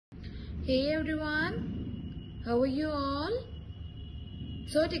Hey everyone, how are you all?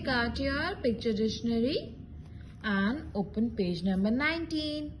 So take out your picture dictionary and open page number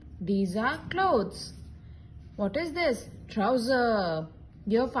 19. These are clothes. What is this? Trouser.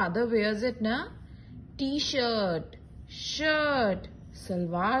 Your father wears it, na? T-shirt, shirt,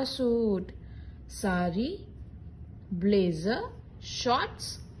 salwar suit, sari, blazer,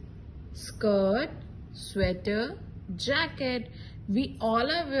 shorts, skirt, sweater, jacket. We all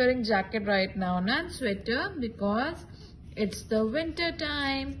are wearing jacket right now, not sweater, because it's the winter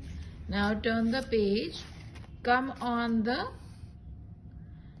time. Now turn the page. Come on the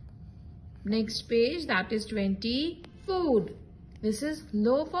next page, that is 20. Food. This is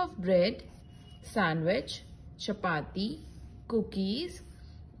loaf of bread, sandwich, chapati, cookies,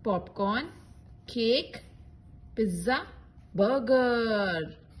 popcorn, cake, pizza,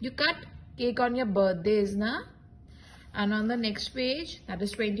 burger. You cut cake on your birthdays, na? And on the next page, that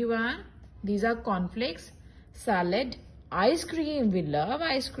is 21, these are cornflakes, salad, ice cream. We love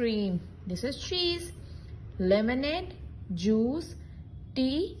ice cream. This is cheese, lemonade, juice,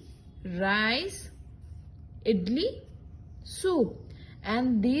 tea, rice, idli, soup.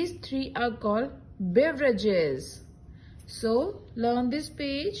 And these three are called beverages. So learn this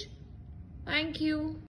page. Thank you.